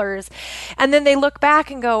dollars. And then they look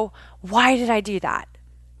back and go, why did I do that?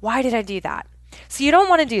 Why did I do that? So you don't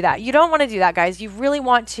want to do that. You don't want to do that, guys. You really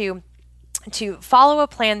want to follow a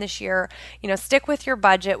plan this year. Stick with your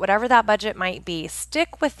budget, whatever that budget might be.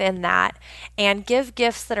 Stick within that and give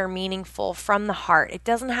gifts that are meaningful from the heart. It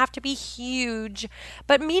doesn't have to be huge,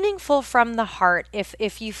 but meaningful from the heart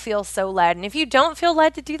if you feel so led. And if you don't feel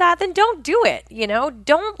led to do that, then don't do it.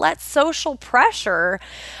 Don't let social pressure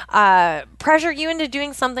you into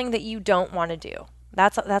doing something that you don't want to do.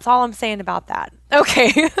 That's all I'm saying about that.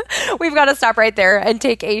 Okay, we've got to stop right there and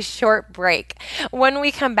take a short break. When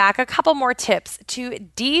we come back, a couple more tips to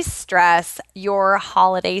de-stress your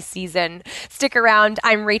holiday season. Stick around.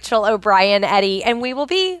 I'm Rachel O'Brien Eddy, and we will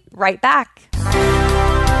be right back.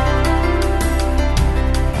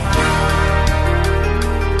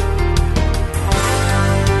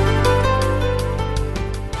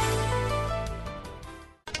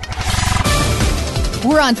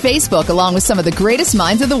 We're on Facebook along with some of the greatest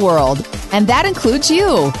minds of the world, and that includes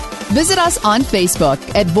you. Visit us on Facebook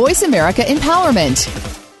at Voice America Empowerment.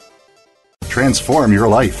 Transform your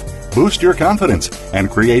life, boost your confidence, and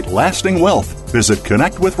create lasting wealth. Visit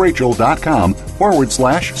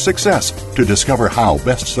connectwithrachel.com/success to discover how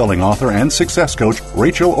best-selling author and success coach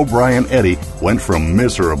Rachel O'Brien Eddy went from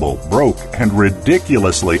miserable, broke, and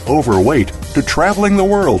ridiculously overweight to traveling the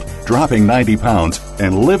world, dropping 90 pounds,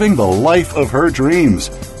 and living the life of her dreams.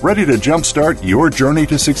 Ready to jumpstart your journey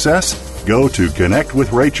to success? Go to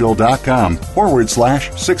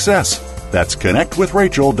connectwithrachel.com/success. That's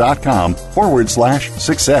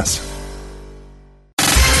connectwithrachel.com/success.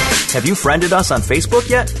 Have you friended us on Facebook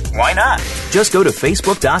yet? Why not? Just go to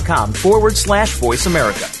facebook.com/Voice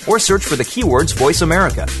America or search for the keywords Voice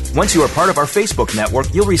America. Once you are part of our Facebook network,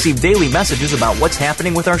 you'll receive daily messages about what's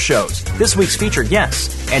happening with our shows, this week's featured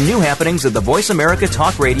guests, and new happenings of the Voice America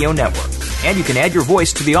Talk Radio Network. And you can add your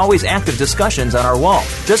voice to the always active discussions on our wall.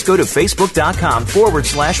 Just go to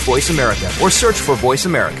facebook.com/Voice America or search for Voice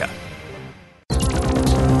America.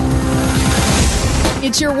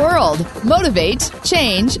 It's your world. Motivate,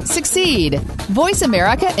 change, succeed.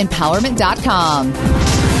 VoiceAmericaEmpowerment.com.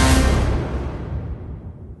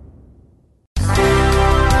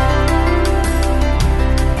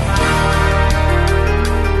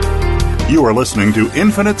 You are listening to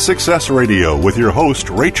Infinite Success Radio with your host,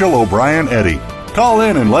 Rachel O'Brien Eddy. Call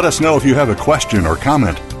in and let us know if you have a question or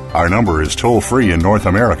comment. Our number is toll-free in North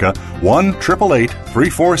America,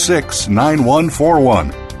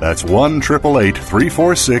 1-888-346-9141. That's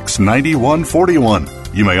 1-888-346-9141.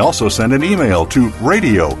 You may also send an email to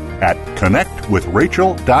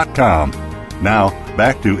radio@connectwithrachel.com. Now,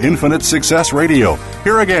 back to Infinite Success Radio.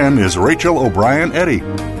 Here again is Rachel O'Brien Eddy.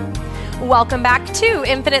 Welcome back to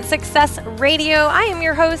Infinite Success Radio. I am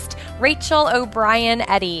your host, Rachel O'Brien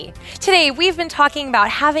Eddy. Today, we've been talking about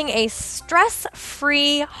having a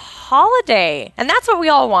stress-free holiday. And that's what we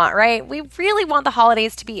all want, right? We really want the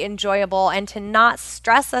holidays to be enjoyable and to not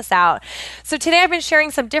stress us out. So today I've been sharing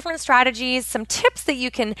some different strategies, some tips that you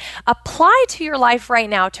can apply to your life right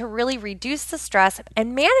now to really reduce the stress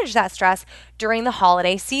and manage that stress during the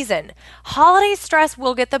holiday season. Holiday stress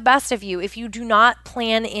will get the best of you if you do not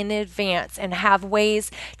plan in advance and have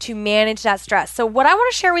ways to manage that stress. So what I want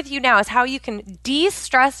to share with you now is how you can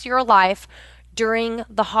de-stress your life during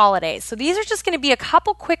the holidays. So these are just going to be a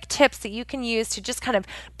couple quick tips that you can use to just kind of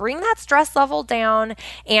bring that stress level down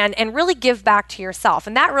and really give back to yourself.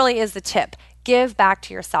 And that really is the tip. Give back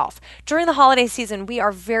to yourself. During the holiday season, we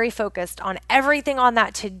are very focused on everything on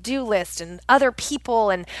that to-do list and other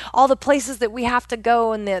people and all the places that we have to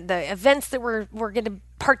go and the events that we're going to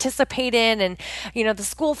participate in and, the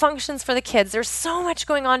school functions for the kids. There's so much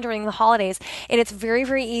going on during the holidays, and it's very,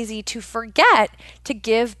 very easy to forget to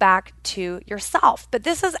give back to yourself. But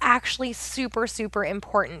this is actually super, super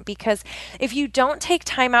important, because if you don't take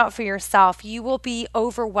time out for yourself, you will be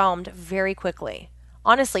overwhelmed very quickly.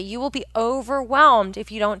 Honestly, you will be overwhelmed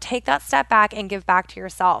if you don't take that step back and give back to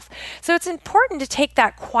yourself. So it's important to take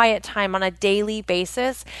that quiet time on a daily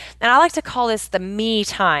basis. And I like to call this the me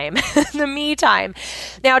time, the me time.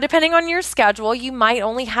 Now, depending on your schedule, you might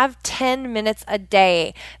only have 10 minutes a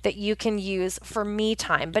day that you can use for me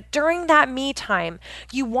time. But during that me time,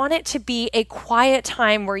 you want it to be a quiet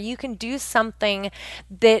time where you can do something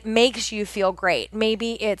that makes you feel great.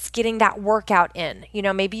 Maybe it's getting that workout in.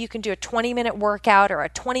 Maybe you can do a 20-minute workout or a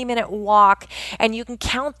 20-minute walk, and you can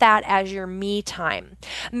count that as your me time.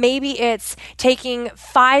 Maybe it's taking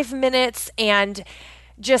 5 minutes and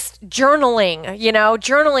just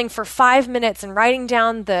journaling for 5 minutes and writing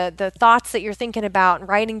down the thoughts that you're thinking about and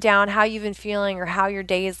writing down how you've been feeling or how your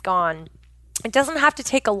day has gone. It doesn't have to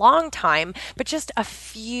take a long time, but just a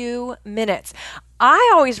few minutes.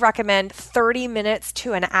 I always recommend 30 minutes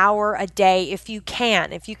to an hour a day if you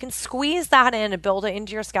can. If you can squeeze that in and build it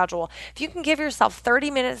into your schedule, if you can give yourself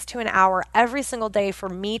 30 minutes to an hour every single day for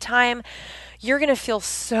me time, you're going to feel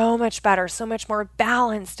so much better, so much more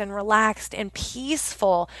balanced and relaxed and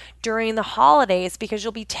peaceful during the holidays because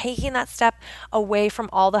you'll be taking that step away from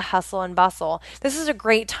all the hustle and bustle. This is a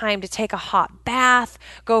great time to take a hot bath,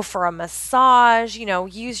 go for a massage,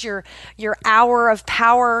 use your hour of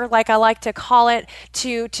power, like I like to call it,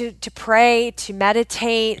 to pray, to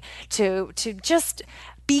meditate, to just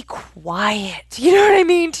be quiet. You know what I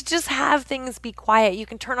mean? To just have things be quiet. You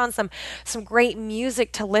can turn on some great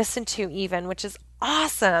music to listen to even, which is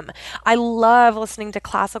awesome. I love listening to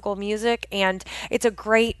classical music, and it's a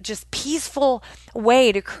great, just peaceful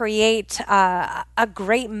way to create a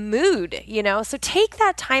great mood, So take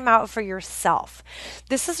that time out for yourself.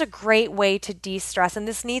 This is a great way to de-stress, and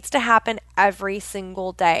this needs to happen every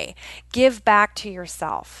single day. Give back to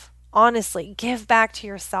yourself. Honestly, give back to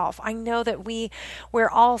yourself. I know that we're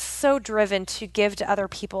all so driven to give to other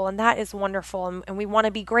people, and that is wonderful. And we want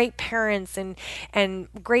to be great parents and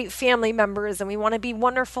great family members, and we want to be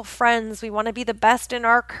wonderful friends. We want to be the best in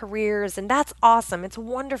our careers, and that's awesome. It's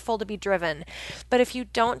wonderful to be driven. But if you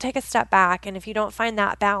don't take a step back and if you don't find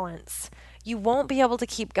that balance, you won't be able to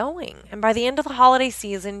keep going. And by the end of the holiday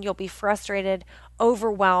season, you'll be frustrated,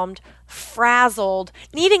 overwhelmed, frazzled,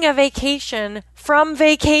 needing a vacation from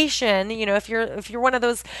vacation. If you're one of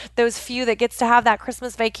those few that gets to have that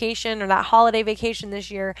Christmas vacation or that holiday vacation this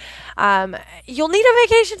year, you'll need a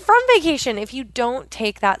vacation from vacation if you don't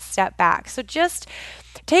take that step back. So just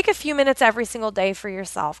take a few minutes every single day for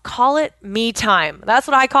yourself. Call it me time. That's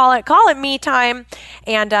what I call it. Call it me time,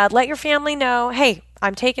 and let your family know, hey,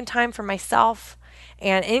 I'm taking time for myself,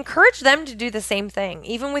 and encourage them to do the same thing.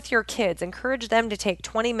 Even with your kids, encourage them to take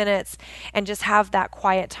 20 minutes and just have that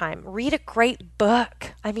quiet time. Read a great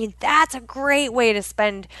book. I mean, that's a great way to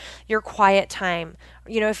spend your quiet time.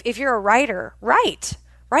 If you're a writer, write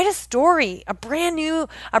a story, a brand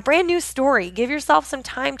new story. Give yourself some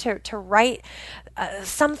time to write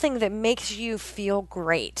something that makes you feel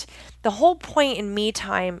great. The whole point in me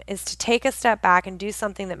time is to take a step back and do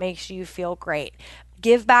something that makes you feel great.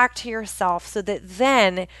 Give back to yourself so that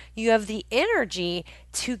then you have the energy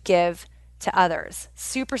to give to others.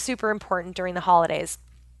 Super, super important during the holidays.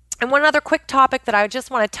 And one other quick topic that I just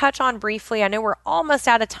want to touch on briefly. I know we're almost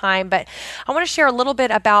out of time, but I want to share a little bit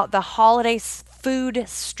about the holiday food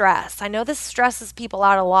stress. I know this stresses people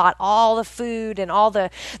out a lot, all the food and all the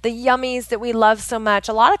yummies that we love so much.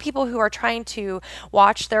 A lot of people who are trying to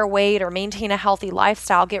watch their weight or maintain a healthy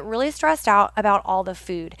lifestyle get really stressed out about all the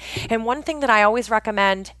food. And one thing that I always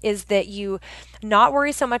recommend is that you not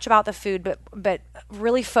worry so much about the food, but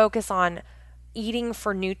really focus on eating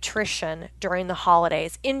for nutrition during the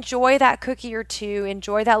holidays. Enjoy that cookie or two,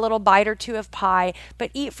 enjoy that little bite or two of pie, but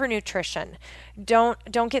eat for nutrition. Don't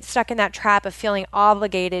get stuck in that trap of feeling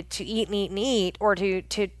obligated to eat and eat and eat, or to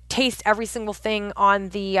taste every single thing on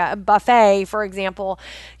the buffet, for example.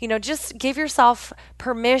 Just give yourself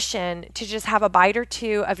permission to just have a bite or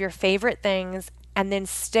two of your favorite things, and then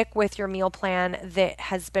stick with your meal plan that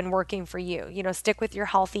has been working for you. Stick with your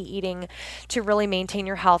healthy eating to really maintain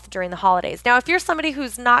your health during the holidays. Now, if you're somebody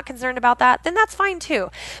who's not concerned about that, then that's fine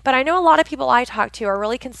too. But I know a lot of people I talk to are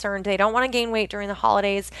really concerned. They don't want to gain weight during the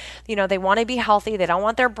holidays. They want to be healthy. They don't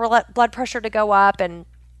want their blood pressure to go up, and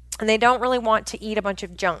they don't really want to eat a bunch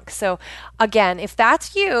of junk. So again, if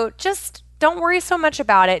that's you, just don't worry so much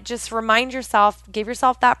about it. Just remind yourself, give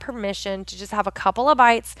yourself that permission to just have a couple of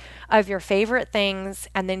bites of your favorite things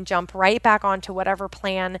and then jump right back onto whatever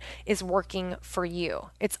plan is working for you.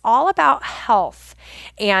 It's all about health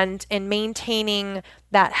and maintaining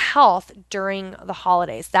that health during the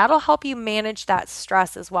holidays. That'll help you manage that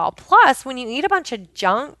stress as well. Plus, when you eat a bunch of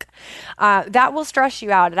junk, that will stress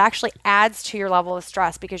you out. It actually adds to your level of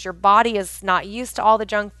stress because your body is not used to all the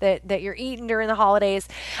junk that you're eating during the holidays.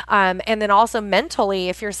 And then also mentally,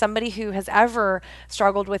 if you're somebody who has ever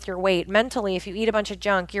struggled with your weight, mentally, if you eat a bunch of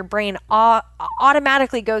junk, your brain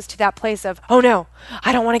automatically goes to that place of, oh no,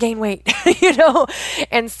 I don't want to gain weight,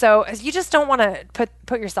 And so you just don't want to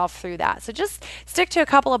put yourself through that. So just stick to a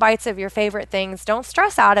couple of bites of your favorite things. Don't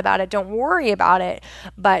stress out about it. Don't worry about it,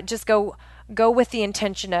 but just go with the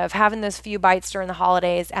intention of having those few bites during the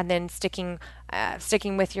holidays and then sticking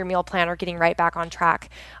with your meal plan or getting right back on track,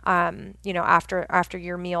 after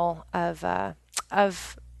your meal of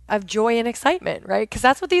joy and excitement, right? Because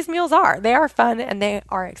that's what these meals are. They are fun and they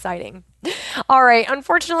are exciting. All right.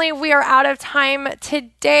 Unfortunately, we are out of time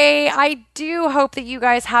today. I do hope that you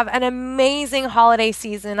guys have an amazing holiday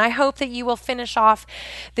season. I hope that you will finish off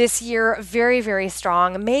this year very, very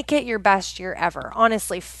strong. Make it your best year ever.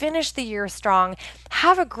 Honestly, finish the year strong.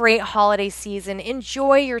 Have a great holiday season.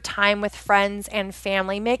 Enjoy your time with friends and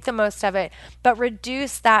family. Make the most of it, but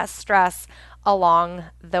reduce that stress along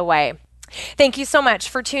the way. Thank you so much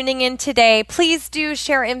for tuning in today. Please do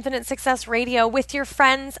share Infinite Success Radio with your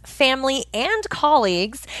friends, family, and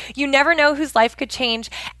colleagues. You never know whose life could change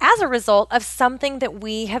as a result of something that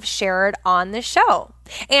we have shared on the show.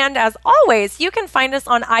 And as always, you can find us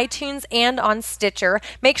on iTunes and on Stitcher.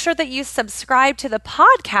 Make sure that you subscribe to the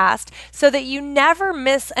podcast so that you never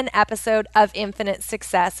miss an episode of Infinite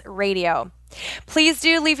Success Radio. Please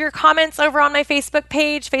do leave your comments over on my Facebook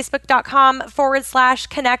page,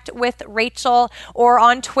 facebook.com/connect with Rachel, or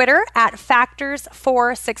on Twitter at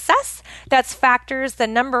Factors4Success. That's Factors, the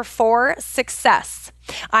number 4, Success.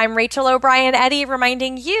 I'm Rachel O'Brien Eddy,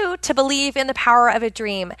 reminding you to believe in the power of a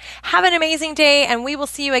dream. Have an amazing day, and we will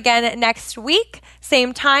see you again next week.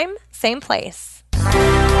 Same time, same place.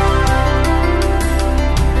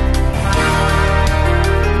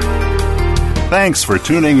 Thanks for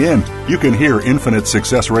tuning in. You can hear Infinite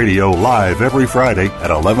Success Radio live every Friday at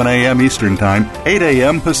 11 a.m. Eastern Time, 8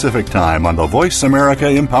 a.m. Pacific Time on the Voice America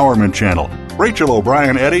Empowerment Channel. Rachel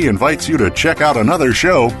O'Brien Eddy invites you to check out another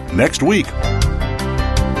show next week.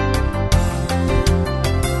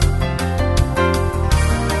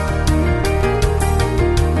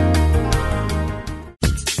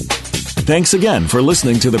 Thanks again for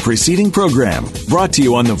listening to the preceding program, brought to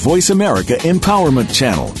you on the Voice America Empowerment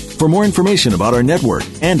Channel. For more information about our network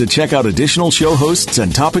and to check out additional show hosts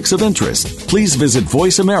and topics of interest, please visit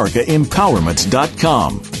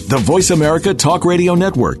voiceamericaempowerment.com. The Voice America Talk Radio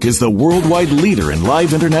Network is the worldwide leader in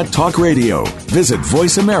live Internet talk radio. Visit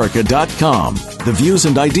voiceamerica.com. The views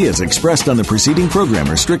and ideas expressed on the preceding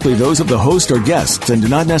program are strictly those of the host or guests and do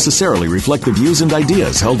not necessarily reflect the views and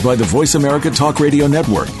ideas held by the Voice America Talk Radio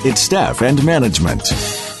Network, its staff, and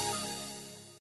management.